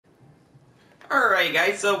Alright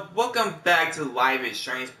guys, so welcome back to Life is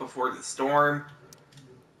Strange Before the Storm.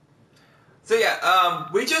 So yeah,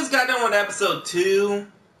 we just got done with episode 2,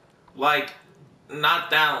 like, not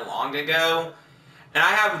that long ago. And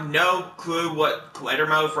I have no clue what collector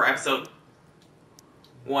mode for episode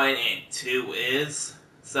 1 and 2 is.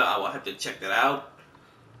 So I will have to check that out.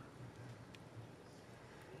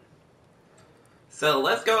 So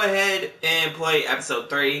let's go ahead and play episode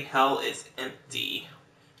 3, Hell is Empty.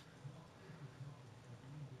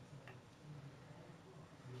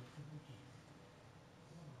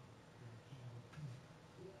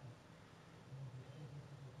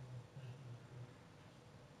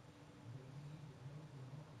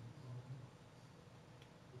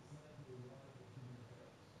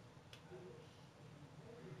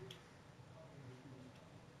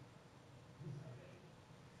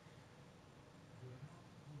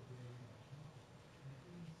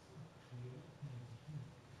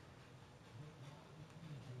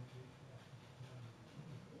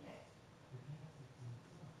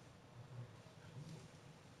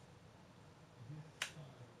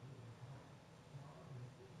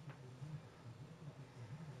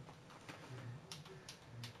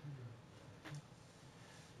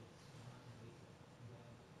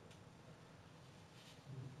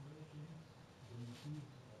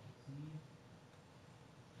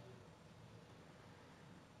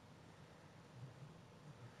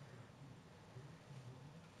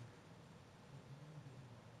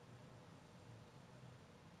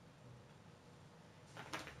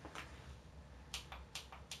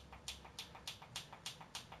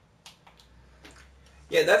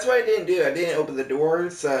 Yeah, that's what I didn't do. I didn't open the door,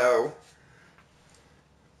 so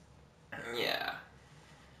yeah.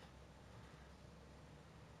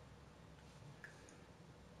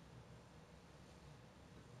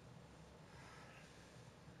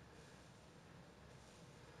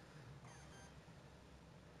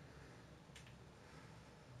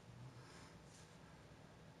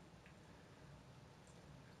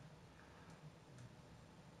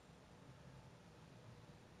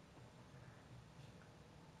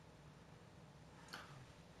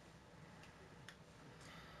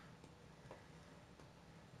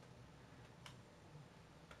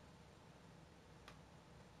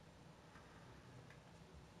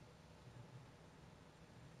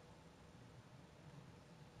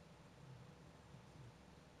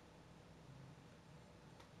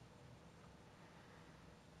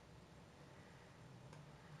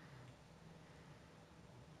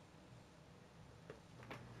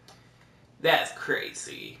 That's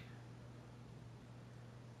crazy.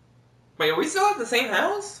 Wait, are we still at the same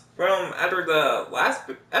house from after the last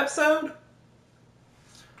episode?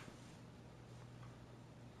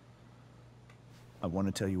 I want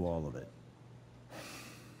to tell you all of it.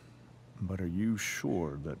 But are you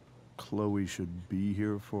sure that Chloe should be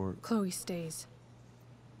here for... Chloe stays.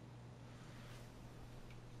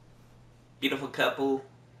 Beautiful couple.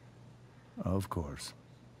 Of course.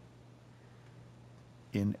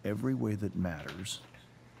 In every way that matters,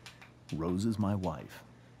 Rose is my wife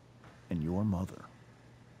and your mother.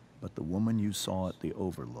 But the woman you saw at the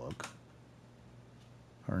Overlook,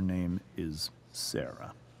 her name is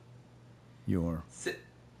Sarah. Your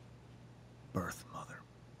birth mother.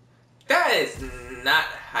 That is not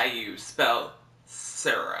how you spell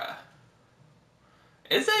Sarah.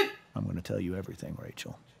 Is it? I'm going to tell you everything,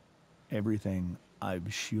 Rachel. Everything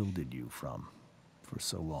I've shielded you from for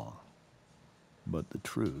so long. But the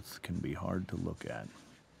truth can be hard to look at.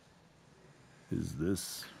 Is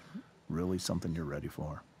this really something you're ready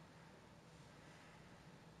for?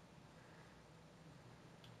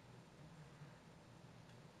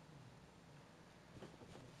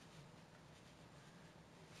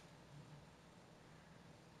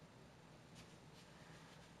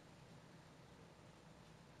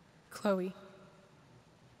 Chloe.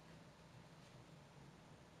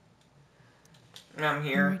 I'm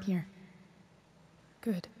here. I'm right here.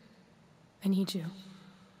 Good. I need you.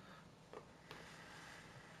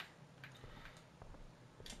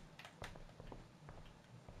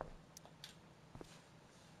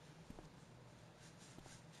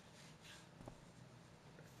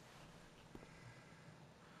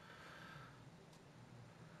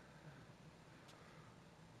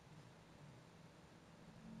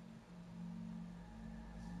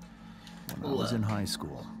 When I was in high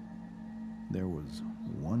school, there was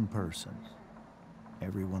one person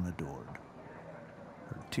everyone adored.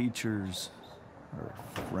 Her teachers, her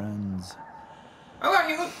friends.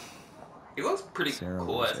 Oh, he looks pretty Sarah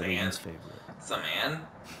cool was as a man. everyone's favorite. As a man.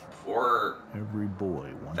 For every boy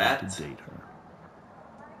wanted that. to date her.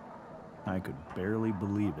 I could barely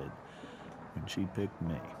believe it when she picked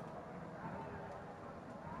me.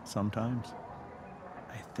 sometimes,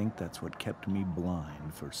 I think that's what kept me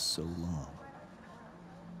blind for so long.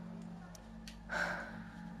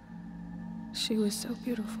 She was so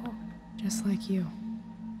beautiful, just like you.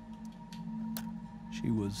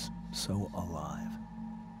 She was so alive,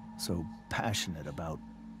 so passionate about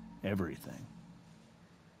everything.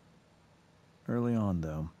 Early on,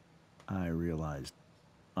 though, I realized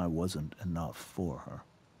I wasn't enough for her.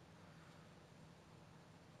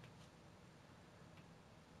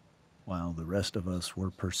 While the rest of us were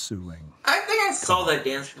pursuing I think I saw that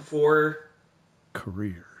dance before.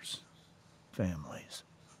 careers, families,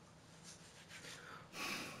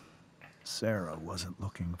 Sarah wasn't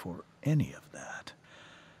looking for any of that.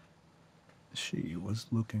 She was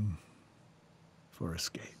looking for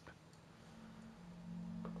escape.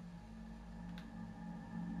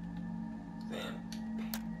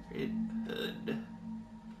 Parenthood.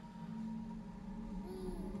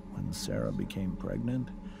 When Sarah became pregnant,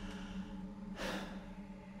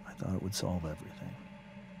 I thought it would solve everything.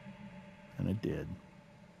 And it did.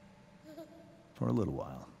 For a little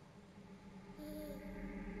while.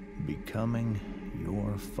 Becoming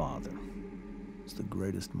your father was the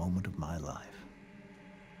greatest moment of my life.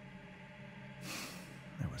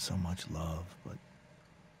 There was so much love, but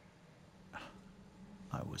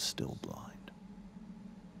I was still blind.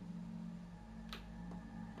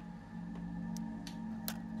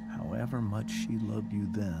 However much she loved you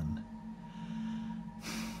then,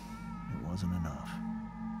 it wasn't enough.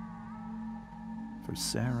 For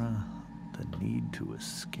Sarah, the need to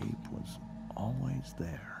escape was always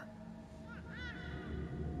there.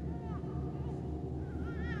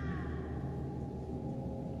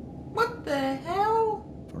 What the hell?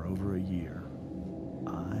 For over a year,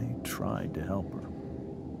 I tried to help her.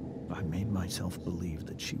 I made myself believe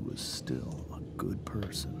that she was still a good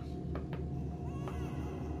person.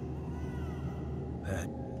 That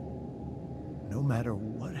no matter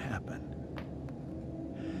what happened,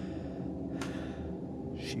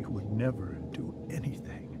 she would never do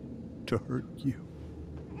anything to hurt you.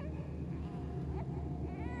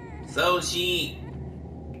 So she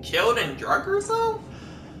killed and drug herself?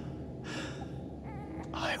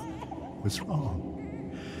 I was wrong.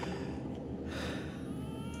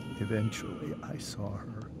 Eventually, I saw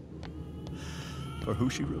her for who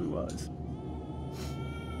she really was.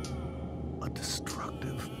 A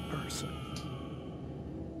destructive person.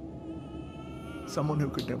 Someone who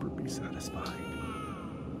could never be satisfied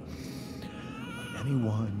by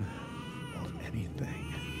anyone or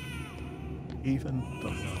anything. Even the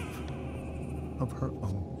love of her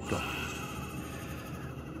own daughter.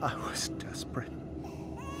 I was desperate.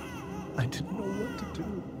 I didn't know what to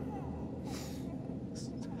do.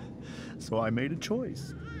 So I made a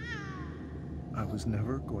choice. I was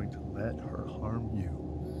never going to let her harm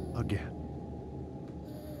you again.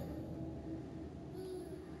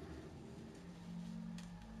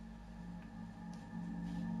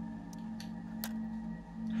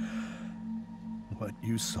 What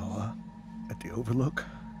you saw at the Overlook,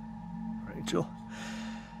 Rachel,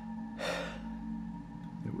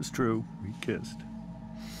 it was true. We kissed.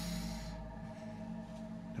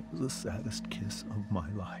 It was the saddest kiss of my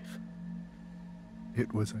life.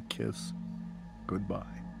 It was a kiss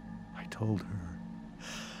goodbye. I told her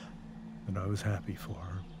that I was happy for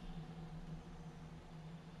her.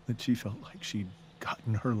 That she felt like she'd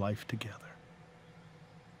gotten her life together.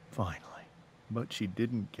 Finally. But she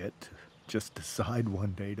didn't get to just decide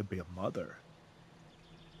one day to be a mother.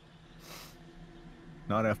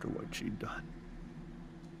 Not after what she'd done.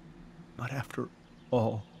 Not after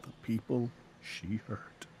all the people she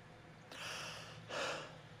hurt.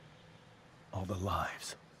 All the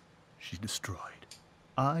lives she destroyed.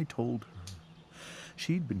 I told her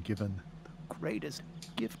she'd been given the greatest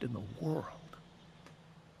gift in the world.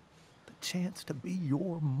 The chance to be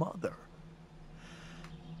your mother.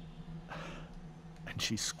 And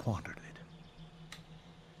she squandered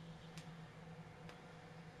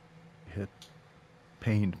it. It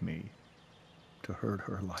pained me to hurt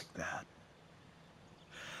her like that.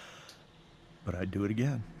 But I'd do it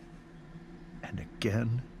again. And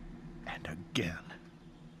again. And again.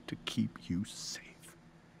 To keep you safe.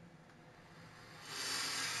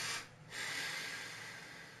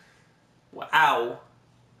 Wow.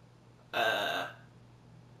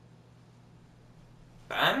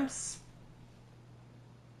 I'm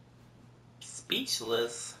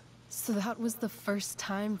speechless. So that was the first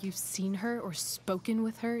time you've seen her or spoken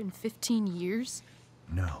with her in 15 years?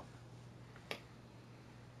 No.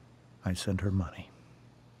 I sent her money.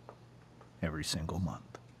 Every single month.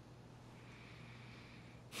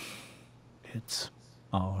 It's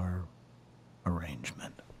our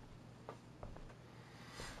arrangement.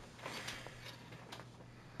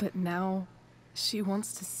 But now, she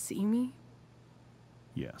wants to see me?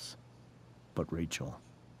 Yes. But Rachel,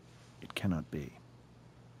 it cannot be.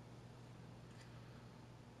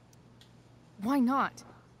 Why not?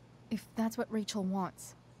 If that's what Rachel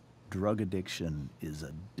wants. Drug addiction is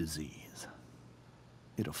a disease.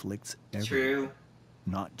 It afflicts everyone, True.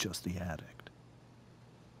 not just the addict.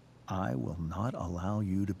 I will not allow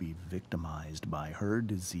you to be victimized by her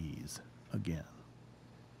disease again.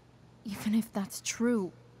 Even if that's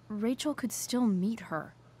true, Rachel could still meet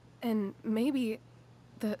her. And maybe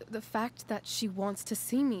the fact that she wants to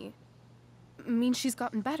see me means she's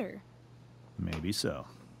gotten better. Maybe so.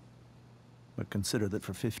 But consider that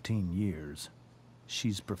for 15 years,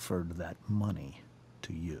 she's preferred that money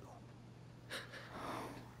to you.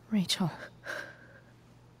 Rachel.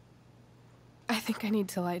 I think I need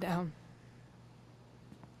to lie down.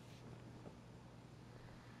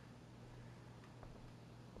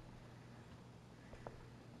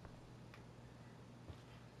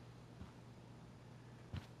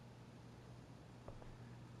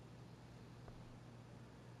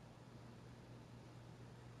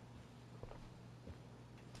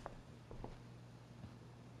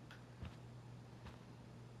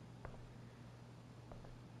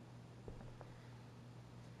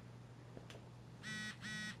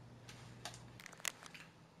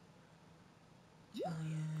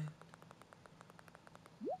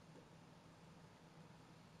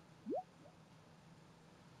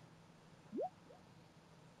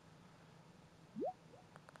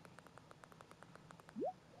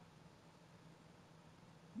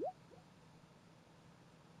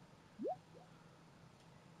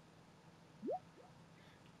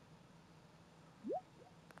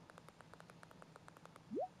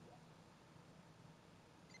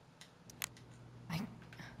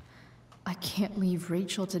 I can't leave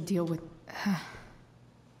Rachel to deal with...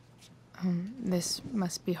 this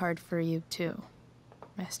must be hard for you too,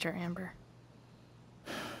 Mr. Amber.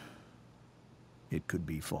 It could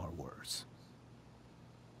be far worse.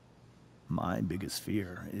 My biggest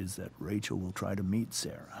fear is that Rachel will try to meet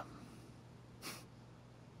Sarah.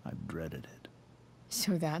 I've dreaded it.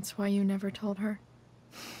 So that's why you never told her?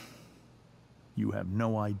 You have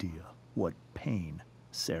no idea what pain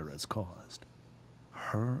Sarah's caused.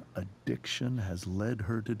 Her addiction has led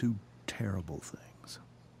her to do terrible things.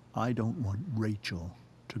 I don't want Rachel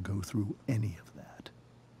to go through any of that.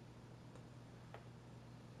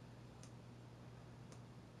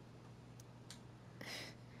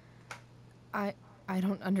 I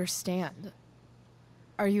don't understand.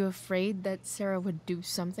 Are you afraid that Sarah would do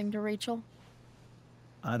something to Rachel?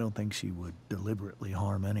 I don't think she would deliberately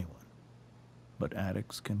harm anyone. But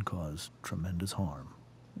addicts can cause tremendous harm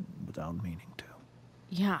without meaning to.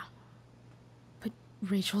 Yeah. But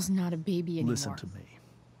Rachel's not a baby anymore. Listen to me.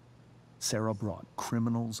 Sarah brought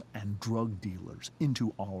criminals and drug dealers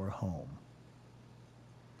into our home.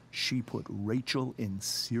 She put Rachel in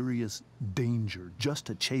serious danger just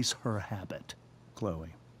to chase her habit.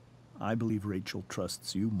 Chloe, I believe Rachel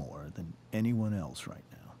trusts you more than anyone else right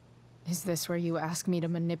now. Is this where you ask me to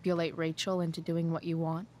manipulate Rachel into doing what you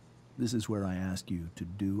want? This is where I ask you to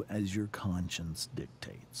do as your conscience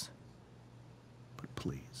dictates. But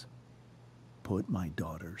please, put my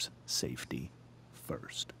daughter's safety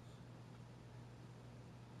first.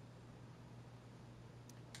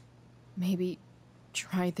 Maybe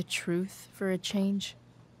try the truth for a change?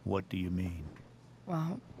 What do you mean?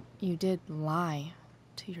 Well, you did lie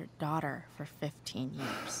to your daughter for 15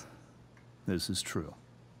 years. This is true.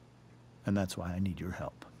 And that's why I need your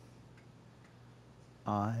help.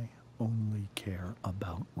 I only care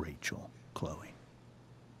about Rachel, Chloe.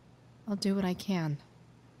 I'll do what I can.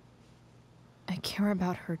 I care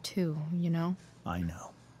about her too, you know? I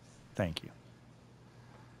know. Thank you.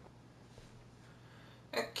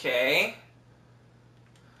 Okay.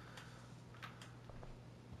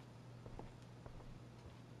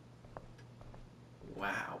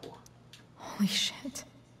 Wow. Holy shit.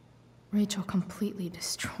 Rachel completely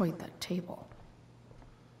destroyed that table.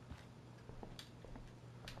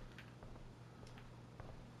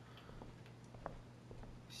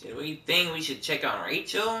 Should we think we should check on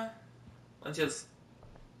Rachel? Let's just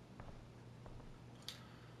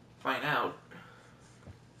find out.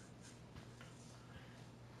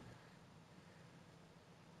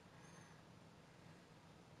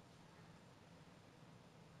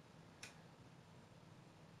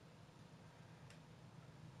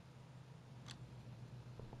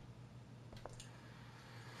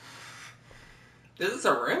 This is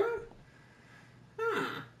a room?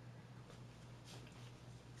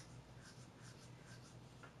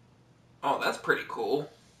 Oh, that's pretty cool.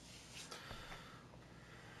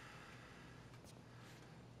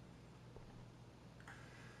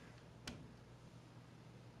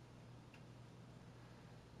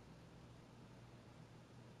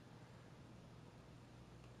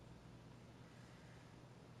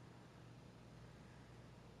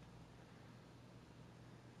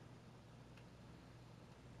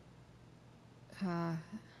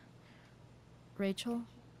 Rachel?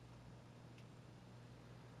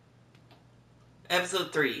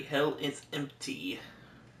 Episode 3, Hell is Empty.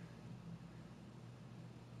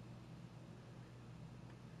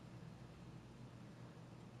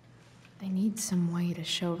 I need some way to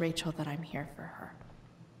show Rachel that I'm here for her.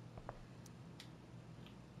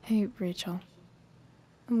 Hey, Rachel.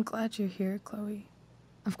 I'm glad you're here, Chloe.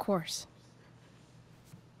 Of course.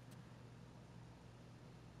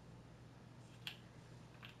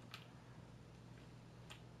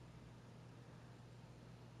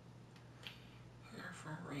 Here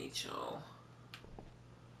for Rachel.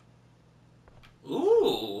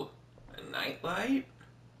 Ooh, a nightlight.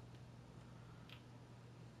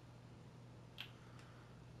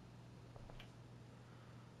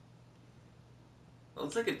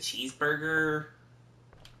 Looks like a cheeseburger.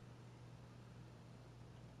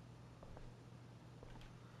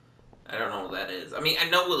 I don't know what that is. I mean, I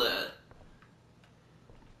know what a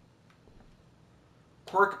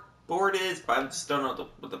cork board is, but I just don't know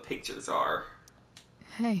what the pictures are.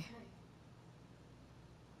 Hey.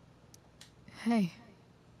 Hey.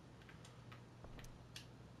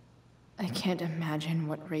 I can't imagine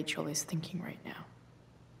what Rachel is thinking right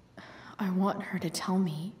now. I want her to tell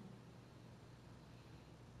me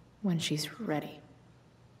when she's ready.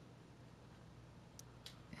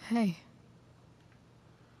 Hey.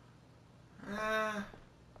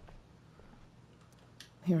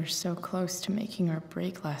 We were so close to making our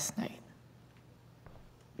break last night.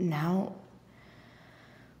 Now...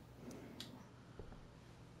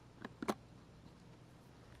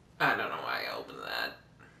 I don't know why I opened that.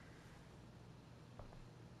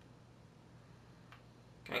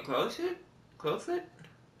 Can I close it? Close it?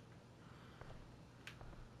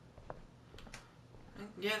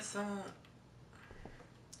 Yes, I won't.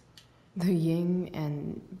 The yin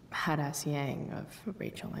and badass yang of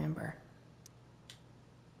Rachel Amber.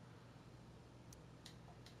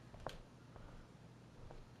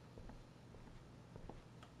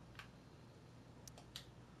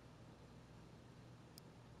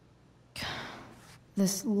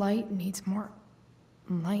 This light needs more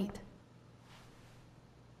light.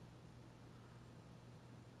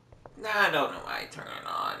 I don't know why I turn it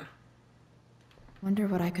on. Wonder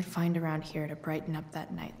what I could find around here to brighten up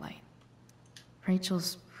that nightlight.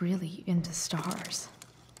 Rachel's really into stars.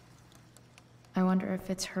 I wonder if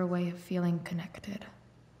it's her way of feeling connected.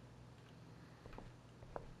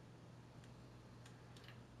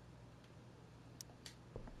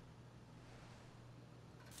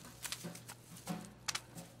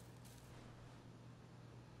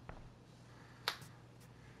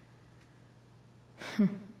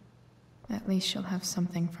 At least she'll have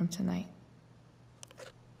something from tonight.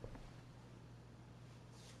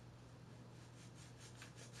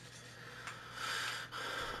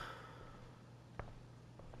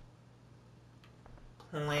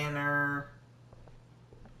 Planner.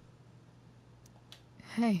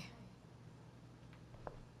 Hey.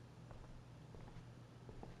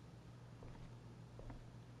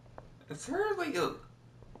 Is there like a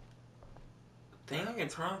thing I can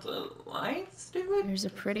turn off the lights, dude? There's a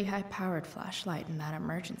pretty high-powered flashlight in that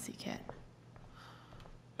emergency kit.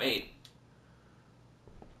 Wait.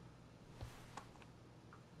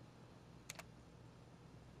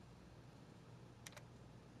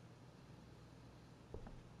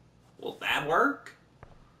 Will that work?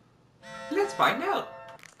 Let's find out.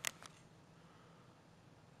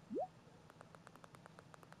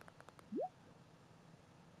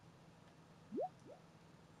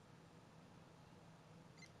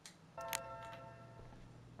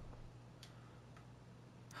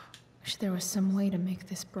 Wish there was some way to make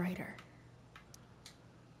this brighter.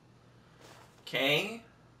 Okay.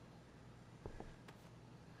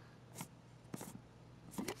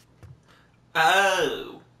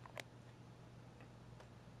 Oh.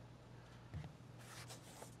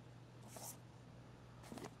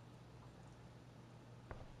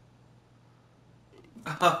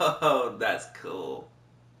 Oh, that's cool.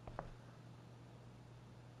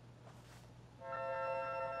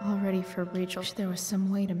 All ready for Rachel. Wish there was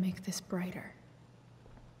some way to make this brighter.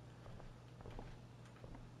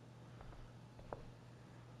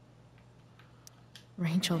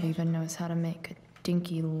 Rachel even knows how to make a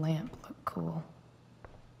dinky lamp look cool.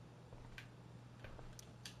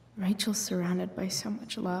 Rachel's surrounded by so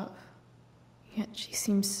much love, yet she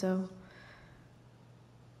seems so...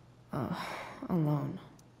 alone.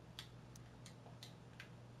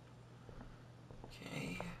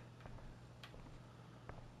 Okay.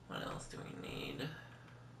 What else do we need?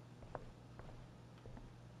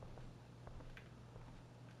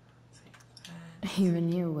 Take that.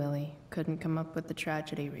 Even you, Willie, couldn't come up with the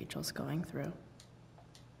tragedy Rachel's going through.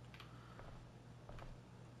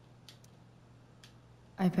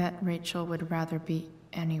 I bet Rachel would rather be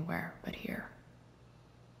anywhere but here.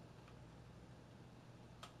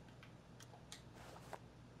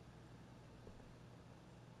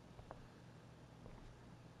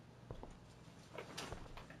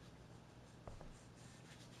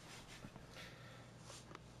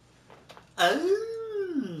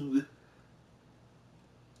 Oh.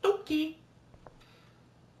 Okay.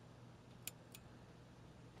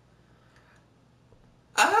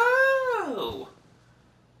 Oh.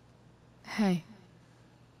 Hey,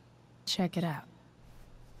 check it out.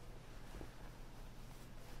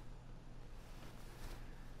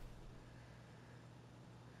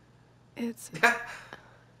 It's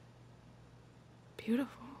beautiful.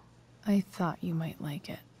 I thought you might like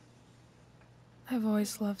it. I've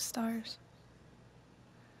always loved stars.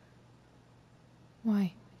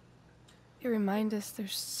 Why? They remind us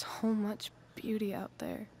there's so much beauty out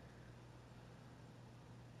there,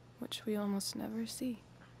 which we almost never see.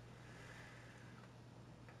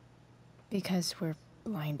 Because we're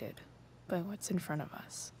blinded by what's in front of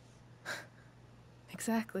us.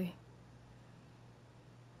 Exactly.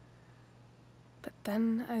 But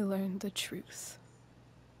then I learned the truth.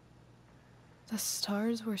 The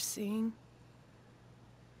stars we're seeing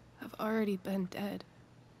have already been dead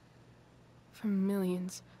for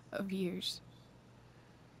millions of years.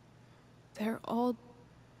 They're all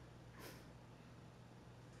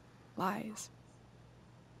lies.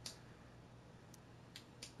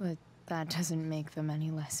 But that doesn't make them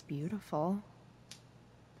any less beautiful,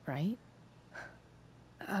 right?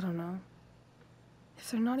 I don't know.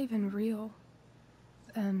 If they're not even real,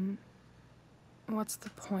 then what's the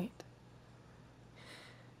point?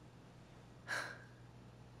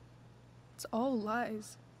 It's all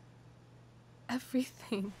lies.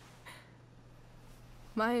 Everything.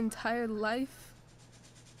 My entire life.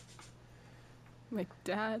 My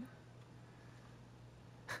dad.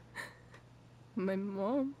 My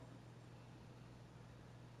mom.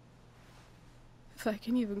 If I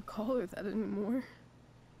can even call her that anymore.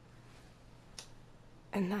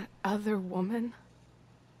 And that other woman.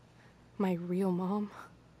 My real mom.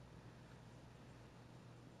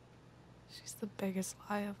 She's the biggest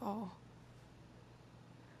lie of all.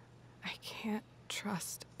 I can't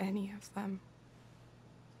trust any of them.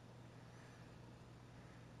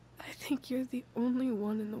 I think you're the only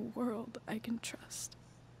one in the world I can trust.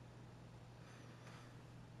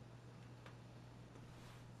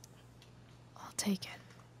 I'll take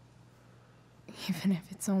it. Even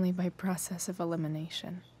if it's only by process of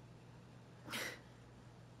elimination.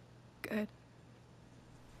 Good.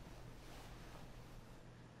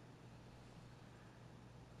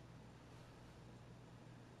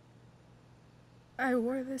 I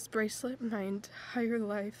wore this bracelet my entire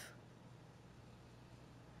life.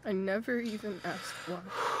 I never even asked why.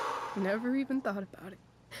 Never even thought about it.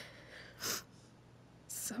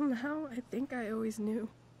 Somehow, I think I always knew.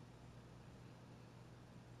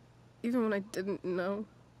 Even when I didn't know.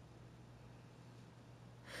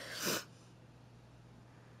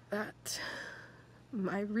 That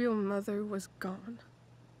my real mother was gone.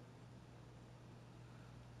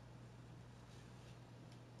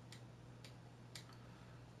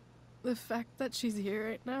 The fact that she's here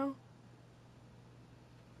right now,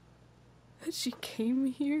 that she came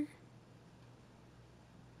here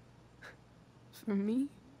for me,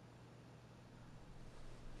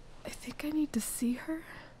 I think I need to see her.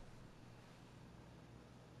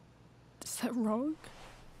 Is that wrong?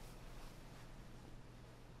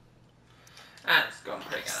 That's going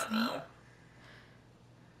quick, I don't know.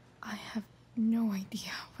 I have no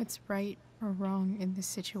idea what's right or wrong in this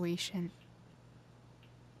situation.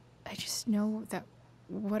 I just know that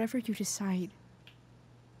whatever you decide,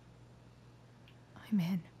 I'm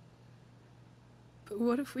in. But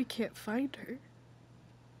what if we can't find her?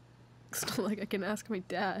 It's not like I can ask my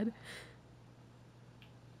dad.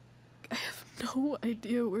 I have no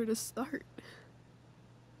idea where to start.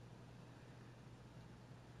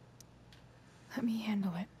 Let me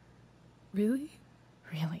handle it. Really?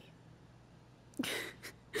 Really.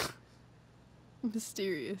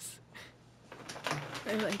 Mysterious.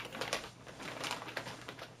 I like it.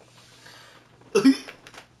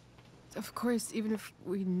 Of course, even if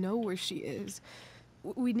we know where she is,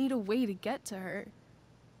 we need a way to get to her.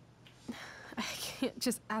 I can't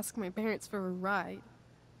just ask my parents for a ride.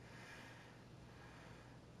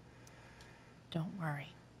 Don't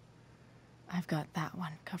worry. I've got that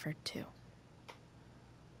one covered too.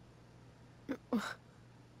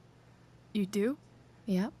 You do?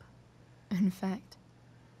 Yep. In fact,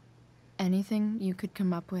 anything you could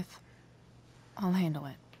come up with, I'll handle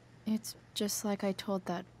it. It's just like I told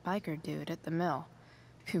that biker dude at the mill.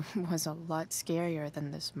 who was a lot scarier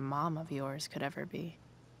than this mom of yours could ever be.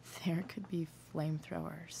 There could be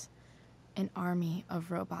flamethrowers, an army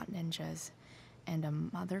of robot ninjas, and a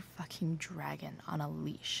motherfucking dragon on a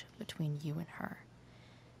leash between you and her.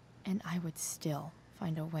 And I would still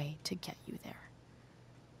find a way to get you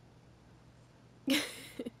there.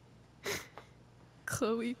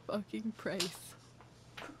 Chloe fucking Price.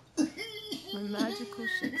 My magical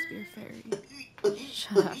Shakespeare fairy.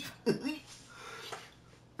 Shut up.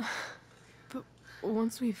 But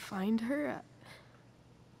once we find her,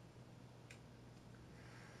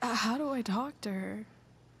 how do I talk to her?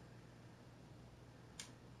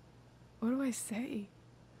 What do I say?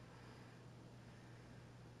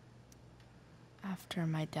 After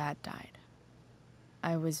my dad died,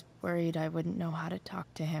 I was worried I wouldn't know how to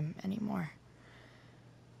talk to him anymore.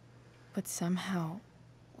 But somehow,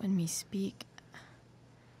 when we speak,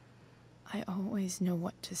 I always know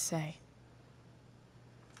what to say.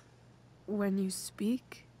 When you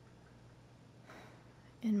speak?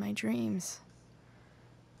 In my dreams,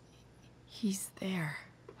 he's there.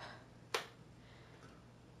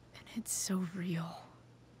 And it's so real.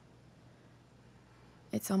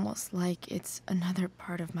 It's almost like it's another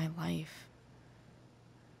part of my life.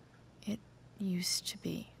 It used to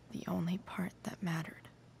be the only part that mattered.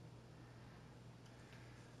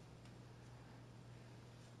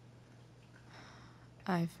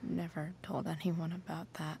 I've never told anyone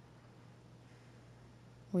about that.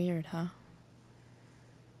 Weird, huh?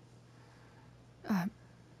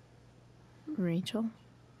 Rachel?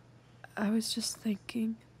 I was just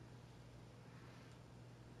thinking.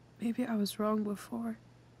 Maybe I was wrong before.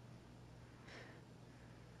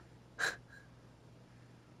 Who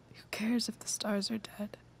cares if the stars are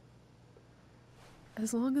dead?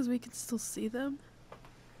 As long as we can still see them,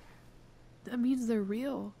 that means they're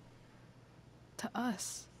real. To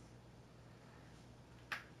us.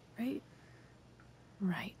 Right?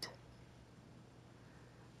 Right.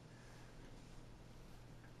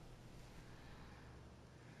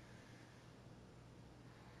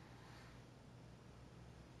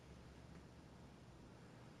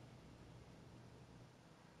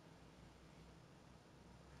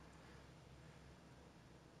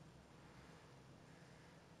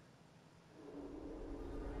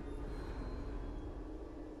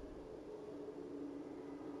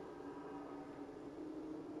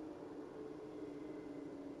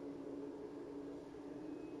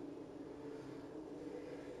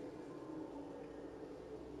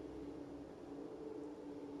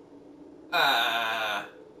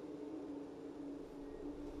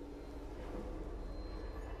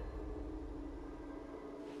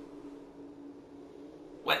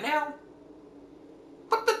 What now?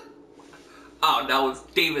 What the? Oh, that was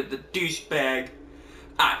David the douchebag.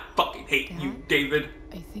 I fucking hate Dad? you, David.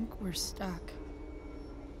 I think we're stuck.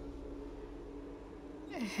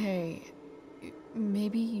 Hey,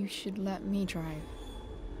 maybe you should let me drive.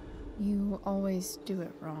 You always do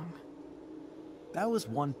it wrong. That was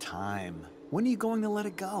one time. When are you going to let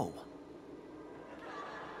it go?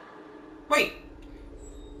 Wait.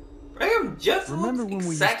 I am just Remember looks when we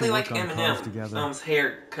used exactly to like work on cars Eminem. together?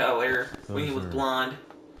 Hair color when he Those was are- blonde.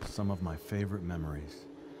 Some of my favorite memories.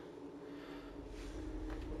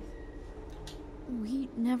 We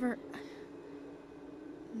never...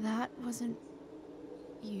 That wasn't...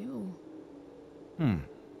 you.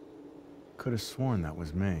 Could have sworn that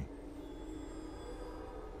was me.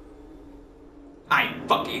 I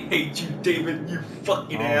fucking hate you, David. You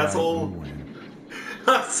fucking All right, asshole. you win.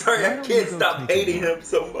 I'm sorry, Why I don't can't you go stop take a hating walk? him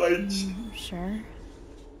so much. Sure.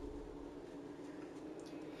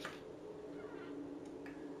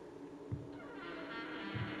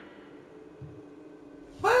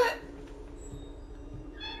 What?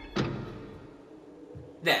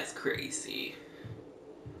 That's crazy.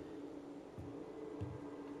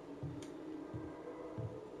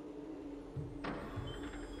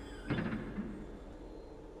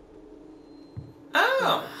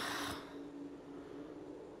 Oh.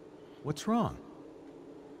 What's wrong?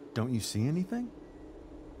 Don't you see anything?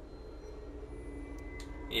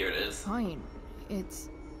 Here it is. Fine. It's...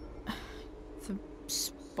 the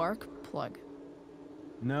spark plug.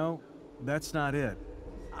 No, that's not it.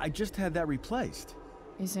 I just had that replaced.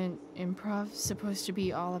 Isn't improv supposed to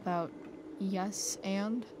be all about yes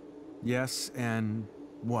and? Yes, and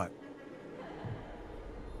what?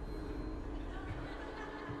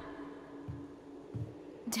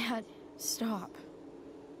 Dad, stop.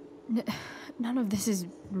 None of this is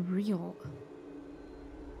real.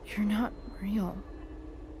 You're not real.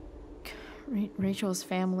 Rachel's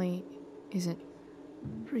family isn't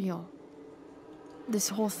real. This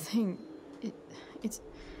whole thing, it's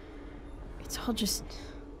all just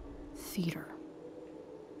theater.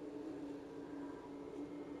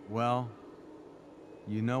 Well,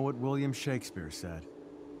 you know what William Shakespeare said.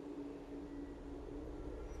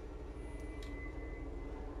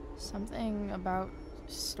 Something about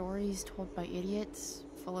stories told by idiots,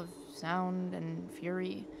 full of sound and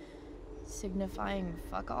fury, signifying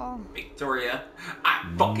fuck all. Victoria, I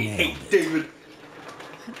fucking Nailed hate it. David.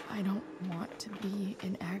 But I don't want to be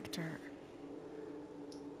an actor.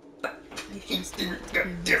 I just want to be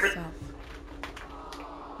Damn it. myself.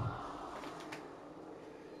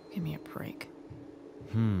 Give me a break.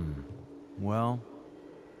 Well,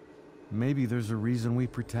 maybe there's a reason we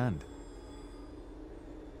pretend.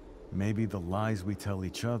 Maybe the lies we tell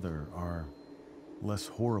each other are less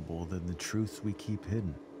horrible than the truths we keep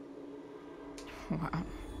hidden. Wow.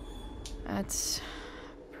 That's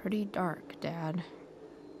pretty dark, Dad.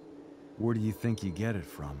 Where do you think you get it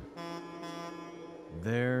from?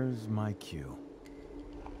 There's my cue.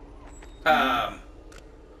 What?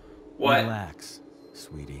 Relax,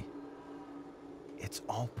 sweetie. It's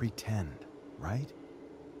all pretend, right?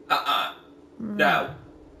 No.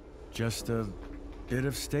 Just a bit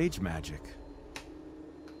of stage magic.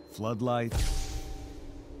 Floodlights,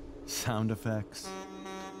 sound effects.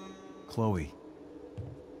 Chloe,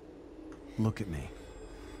 look at me.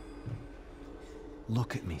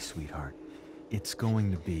 Look at me, sweetheart. It's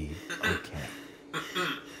going to be okay.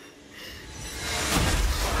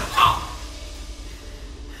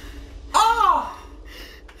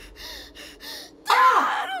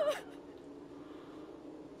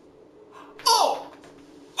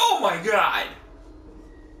 Oh my god!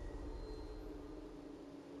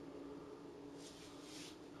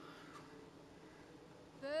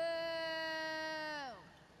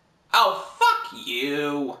 Oh, fuck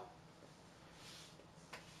you!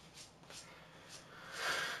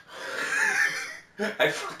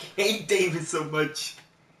 I fucking hate David so much.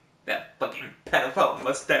 That fucking pedophile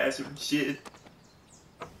mustache and shit.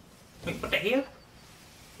 Wait, what the hell?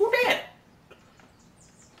 Who that?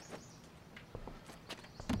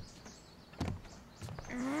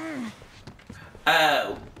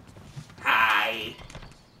 Oh. Hi.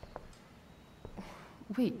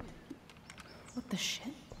 Wait. What the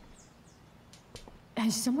shit?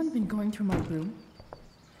 Has someone been going through my room?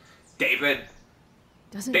 David.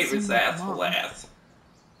 Doesn't David's seem like asshole Mom. ass.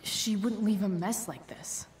 She wouldn't leave a mess like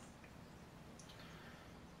this.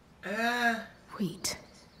 Wait.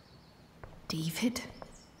 David?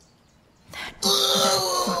 That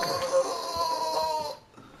motherfucker.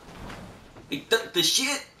 He took the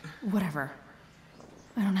shit. Whatever.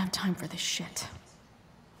 I don't have time for this shit.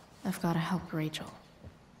 I've gotta help Rachel.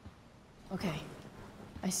 Okay.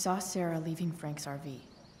 I saw Sarah leaving Frank's RV.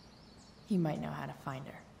 He might know how to find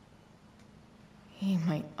her. He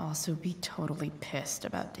might also be totally pissed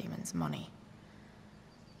about Damon's money.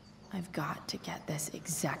 I've got to get this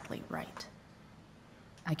exactly right.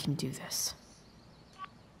 I can do this.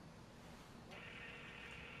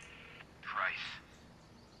 Price.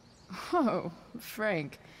 Oh,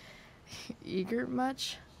 Frank. Eager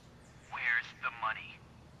much? Where's the money?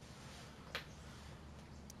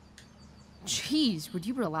 Jeez, would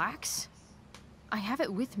you relax? I have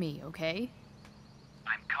it with me, okay?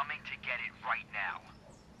 I'm coming to get it right now.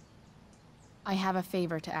 I have a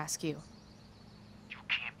favor to ask you. You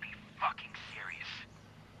can't be fucking serious.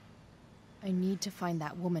 I need to find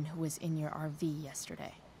that woman who was in your RV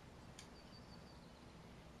yesterday.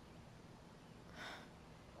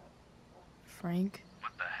 Frank?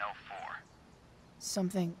 What the hell for?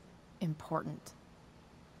 Something important.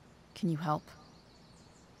 Can you help?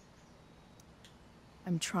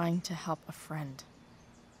 I'm trying to help a friend.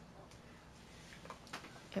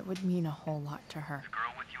 It would mean a whole lot to her. The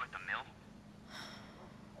girl with you at the mill?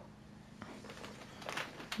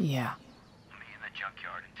 Yeah. I'll meet in the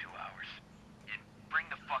junkyard in 2 hours. And bring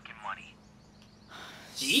the fucking money.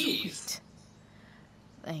 Jeez. Sweet.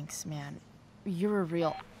 Thanks, man. You're a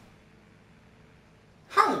real...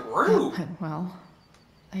 How rude. Well,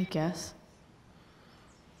 I guess.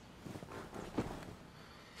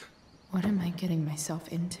 What am I getting myself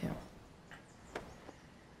into?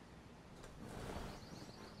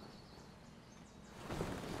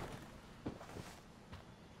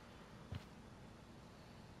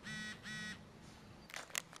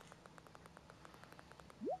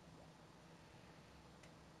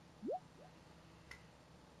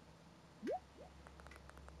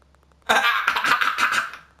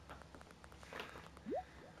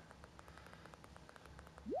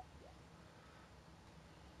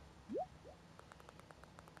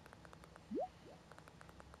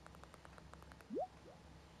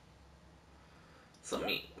 So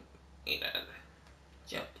meet in a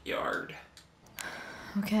junkyard.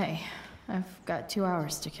 Okay, I've got 2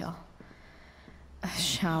 hours to kill. A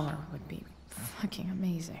shower would be fucking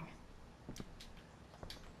amazing.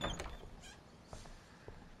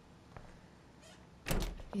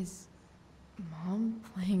 Is Mom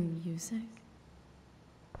playing music?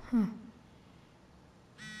 Huh.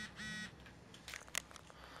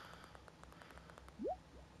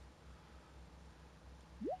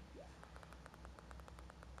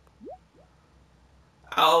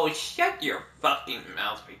 Oh, shut your fucking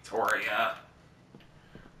mouth, Victoria.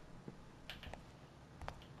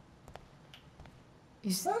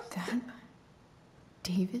 Is that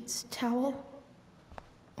David's towel?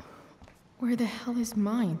 Where the hell is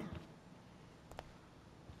mine?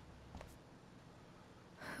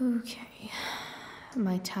 Okay.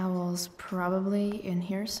 My towel's probably in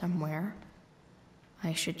here somewhere.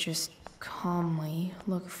 I should just calmly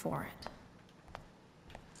look for it.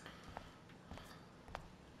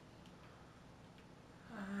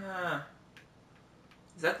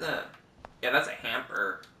 Is that the... Yeah, that's a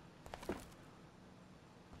hamper.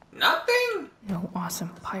 Nothing? No awesome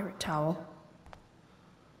pirate towel.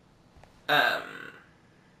 A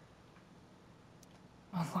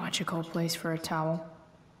logical place for a towel.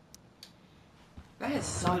 That is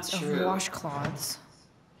so Lots true. of washcloths.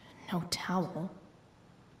 No towel.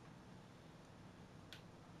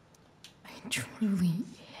 I truly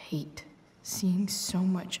hate seeing so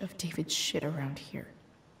much of David's shit around here.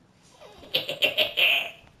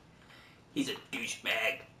 He's a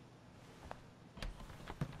douchebag.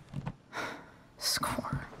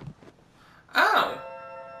 Score. Oh.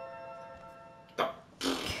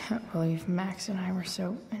 Can't believe Max and I were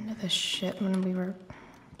so into this shit when we were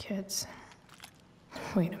kids.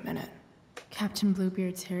 Wait a minute. Captain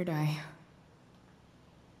Bluebeard's hair dye.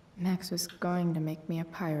 Max was going to make me a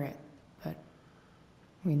pirate, but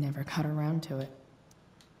we never got around to it.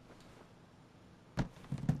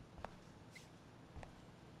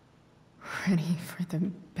 Ready for the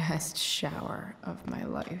best shower of my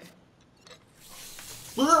life.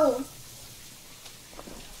 Whoa.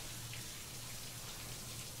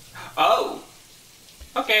 Oh.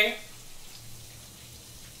 Okay.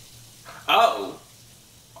 Oh.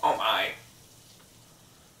 Oh my.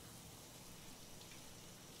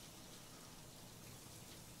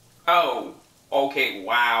 Oh. Okay,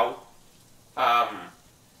 wow.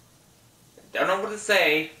 Don't know what to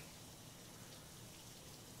say.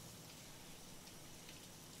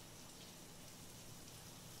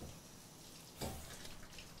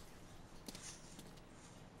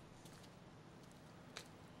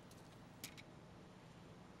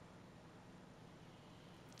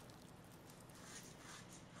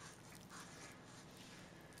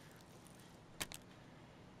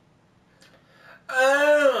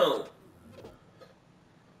 Oh!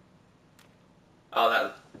 Oh,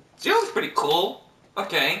 that looks pretty cool.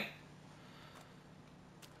 Okay.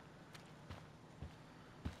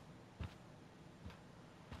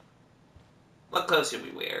 What clothes should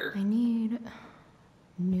we wear? I need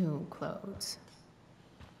new clothes.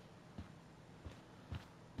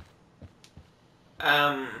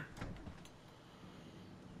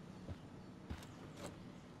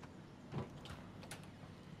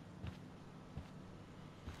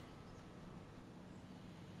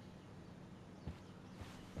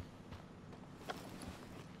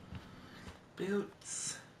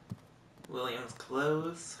 Boots. William's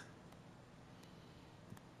clothes.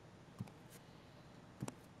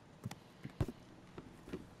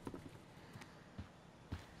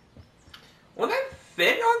 Will that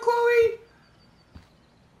fit on Chloe?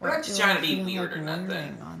 We're not just trying to be weird or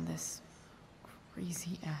nothing. On this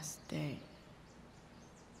crazy ass day.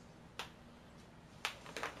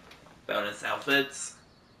 Bonus outfits.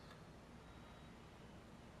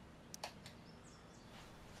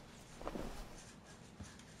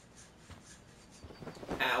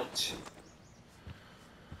 Ouch.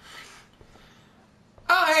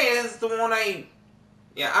 Oh, hey, this is the one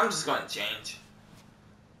Yeah, I'm just going to change.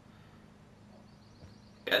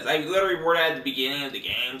 Because I literally wore that at the beginning of the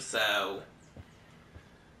game, so...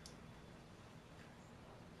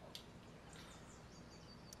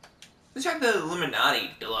 Let's try the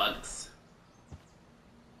Illuminati Deluxe.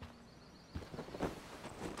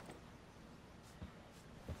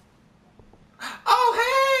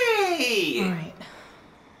 Oh, hey! Alright.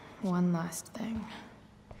 One last thing.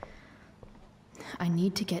 I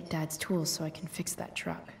need to get Dad's tools so I can fix that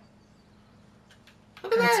truck.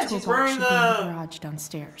 Look at that, she's wearing should be in the the garage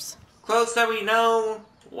downstairs. clothes that we know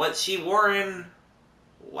what she wore in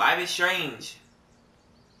Life is Strange.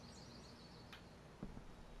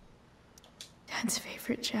 Dad's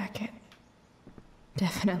favorite jacket.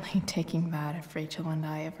 Definitely taking that if Rachel and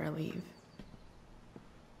I ever leave.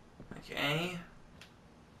 Okay.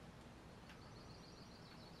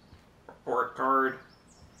 Report card.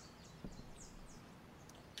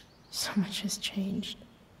 So much has changed.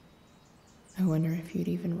 I wonder if you'd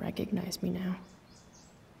even recognize me now.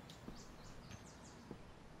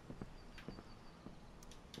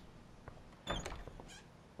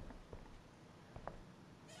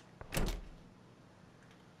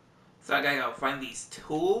 So I gotta go find these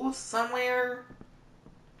tools somewhere?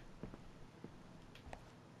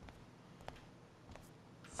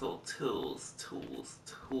 So tools.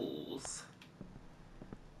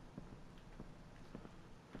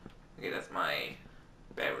 Okay, that's my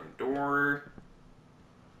bedroom door.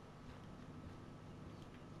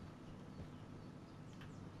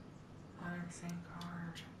 Same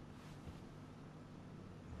card.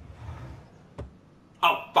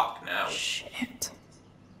 Oh, fuck no. Shit.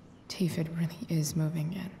 David really is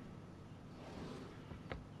moving in.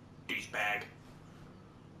 Douchebag.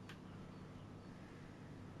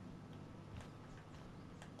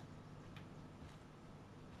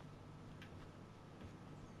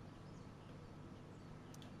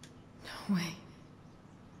 No way.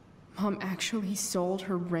 Mom actually sold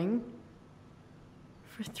her ring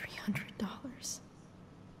for $300.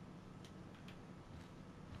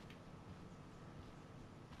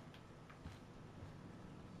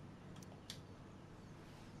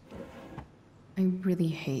 I really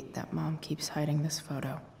hate that Mom keeps hiding this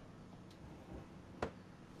photo. I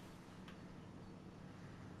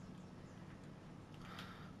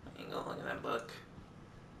ain't gonna look at that book.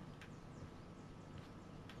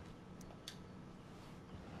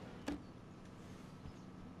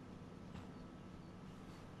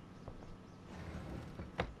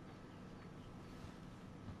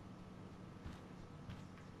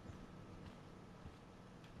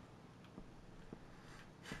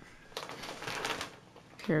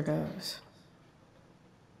 Here goes.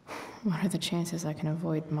 What are the chances I can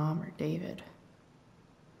avoid Mom or David?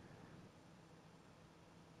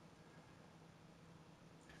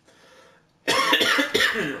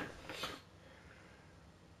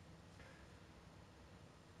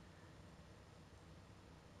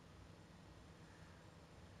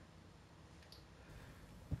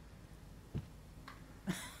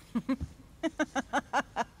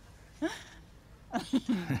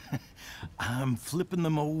 I'm flipping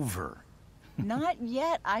them over. Not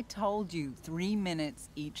yet. I told you, 3 minutes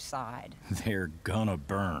each side. They're gonna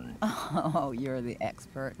burn. Oh, you're the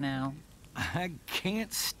expert now. I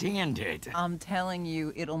can't stand it. I'm telling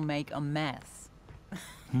you, it'll make a mess.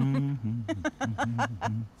 I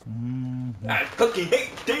fucking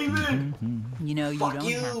hate David! You know, you Fuck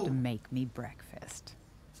don't have you. to make me breakfast.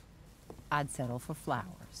 I'd settle for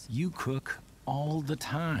flowers. You cook all the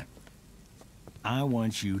time. I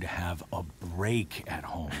want you to have a break at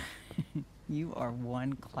home. You are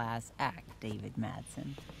one class act, David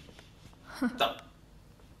Madsen. So,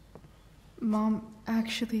 Mom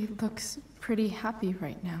actually looks pretty happy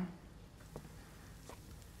right now.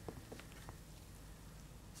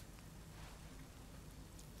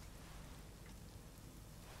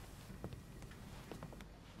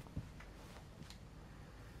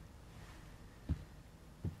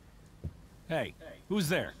 Hey, who's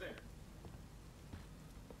there?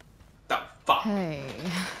 the fuck? Hey.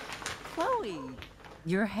 Chloe,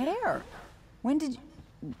 your hair. When did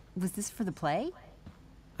you... Was this for the play?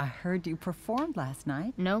 I heard you performed last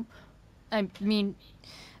night. Nope. I mean,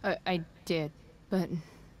 I did, but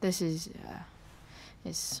this is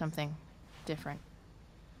something different.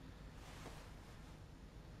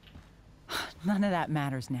 None of that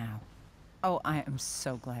matters now. Oh, I am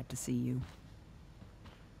so glad to see you.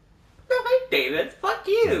 No, hey, David. Fuck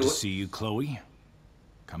Good you. to see you, Chloe.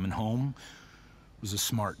 Coming home was a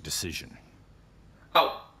smart decision.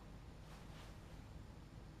 Oh,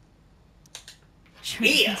 Sure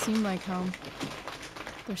Yeah. doesn't seem like home.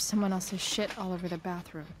 There's someone else's shit all over the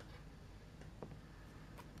bathroom.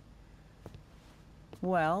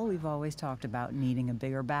 Well, we've always talked about needing a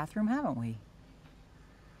bigger bathroom, haven't we?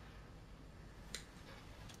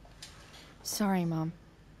 Sorry, Mom.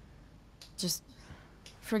 Just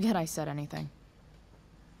forget I said anything.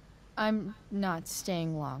 I'm not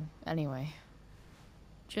staying long, anyway.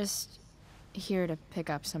 Just here to pick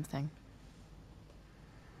up something.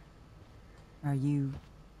 Are you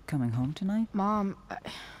coming home tonight? Mom,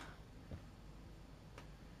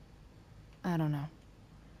 I don't know.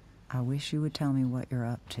 I wish you would tell me what you're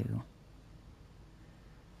up to.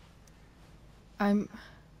 I'm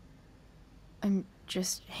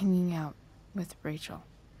just hanging out with Rachel.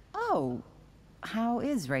 Oh, how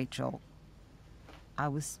is Rachel? I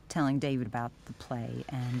was telling David about the play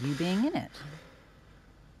and you being in it.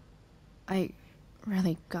 I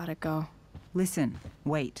really gotta go. Listen,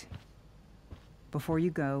 wait. Before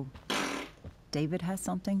you go, David has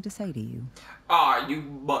something to say to you. Ah, you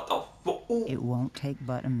motherfucker. It won't take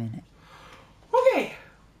but a minute. Okay.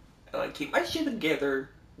 I keep my shit together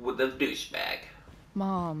with a douchebag.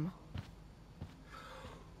 Mom.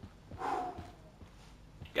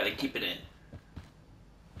 Gotta keep it in.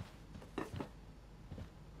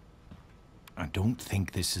 I don't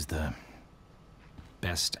think this is the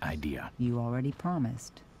best idea. You already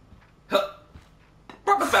promised. Huh.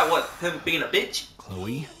 Promise about what? Him being a bitch?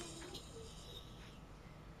 Chloe,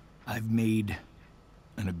 I've made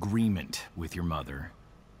an agreement with your mother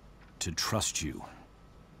to trust you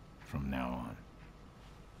from now on.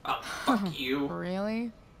 Oh, fuck you.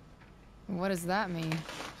 Really? What does that mean?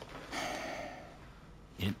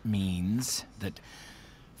 It means that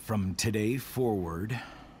from today forward,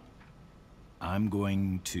 I'm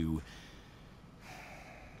going to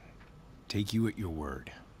take you at your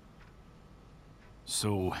word.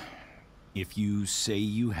 So, if you say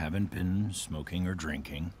you haven't been smoking or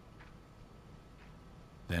drinking,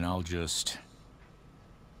 then I'll just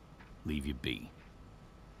leave you be.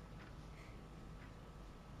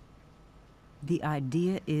 The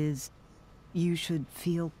idea is you should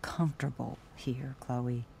feel comfortable here,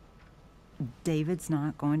 Chloe. David's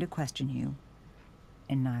not going to question you,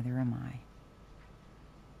 and neither am I.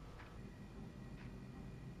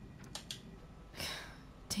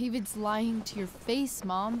 David's lying to your face,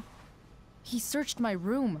 Mom. He searched my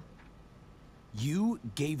room. You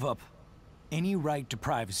gave up any right to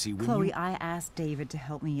privacy when Chloe, you... I asked David to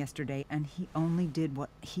help me yesterday, and he only did what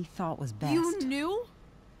he thought was best. You knew?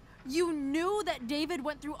 You knew that David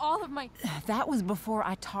went through all of my... That was before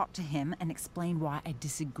I talked to him and explained why I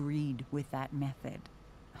disagreed with that method.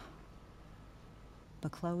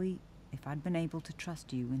 But Chloe, if I'd been able to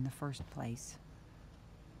trust you in the first place...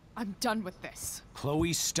 I'm done with this.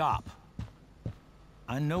 Chloe, stop.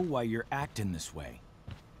 I know why you're acting this way.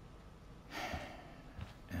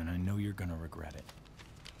 And I know you're gonna regret it.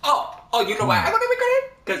 Oh, you know why I'm gonna regret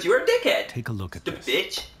it? Because you're a dickhead. Take a look at Stupid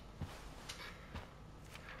this. bitch.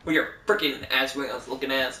 With your freaking Ash Williams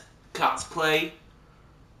looking ass cosplay.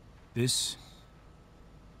 This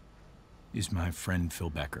is my friend Phil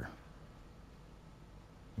Becker.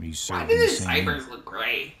 We Why served do in the the same ciphers look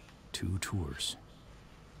gray? 2 tours.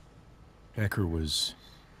 Becker was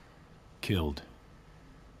killed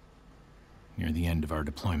near the end of our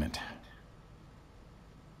deployment.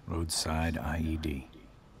 Roadside IED.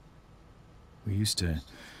 We used to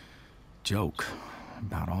joke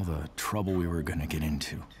about all the trouble we were gonna get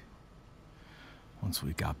into once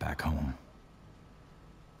we got back home.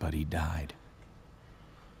 But he died.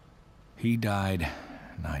 He died,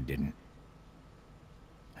 and I didn't.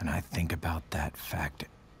 And I think about that fact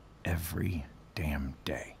every damn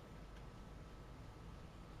day.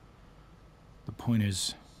 The point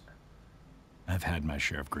is, I've had my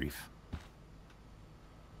share of grief.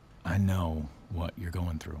 I know what you're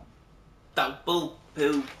going through. Oh, boo,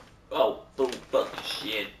 boo. Oh, boo, fuck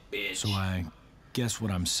shit, bitch. So I guess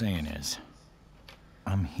what I'm saying is,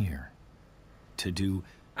 I'm here to do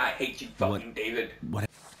I hate you, fucking David.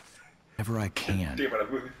 whatever I can David, I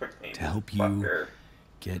really fucking hate to this help you fucker.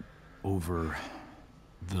 get over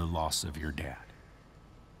the loss of your dad.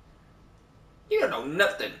 You don't know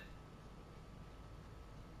nothing.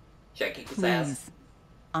 Should I kick his ass? Please,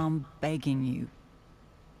 I'm begging you.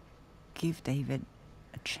 Give David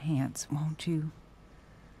a chance, won't you?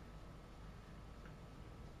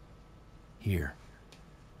 Here.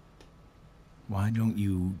 Why don't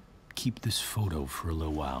you keep this photo for a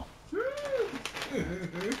little while?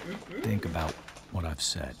 Think about what I've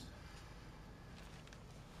said.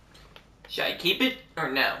 Should I keep it or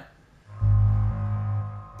no?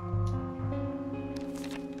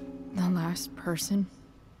 The last person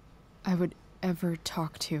I would ever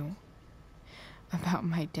talk to about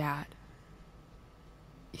my dad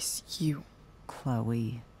is you.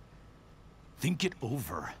 Chloe. Think it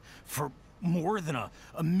over for more than a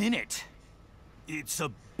minute. It's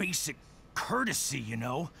a basic courtesy, you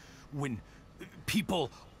know, when people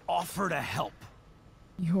offer to help.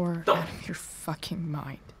 You're out of your fucking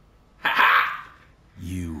mind.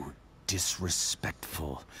 You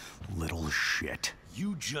disrespectful little shit.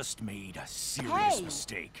 You just made a serious Hey!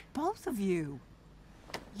 mistake. Both of you.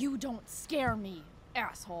 You don't scare me,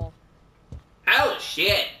 asshole. Oh,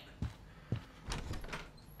 shit.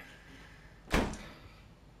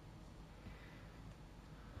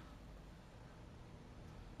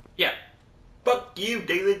 Yeah. Fuck you,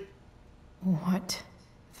 David. What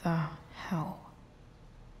the hell?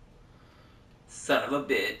 Son of a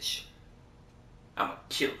bitch. I'm gonna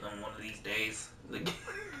kill him one of these days. Like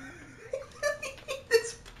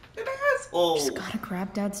Oh. Just gotta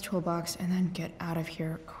grab Dad's toolbox and then get out of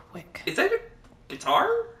here quick. Is that a guitar?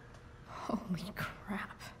 Holy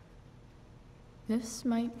crap. This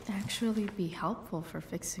might actually be helpful for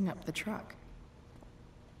fixing up the truck.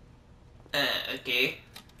 Okay.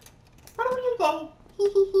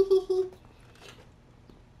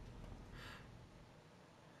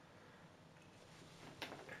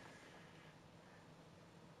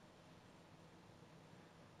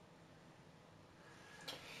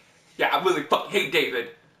 Yeah, I really fucking hate David.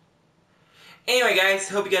 Anyway, guys,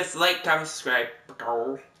 hope you guys like, comment, subscribe.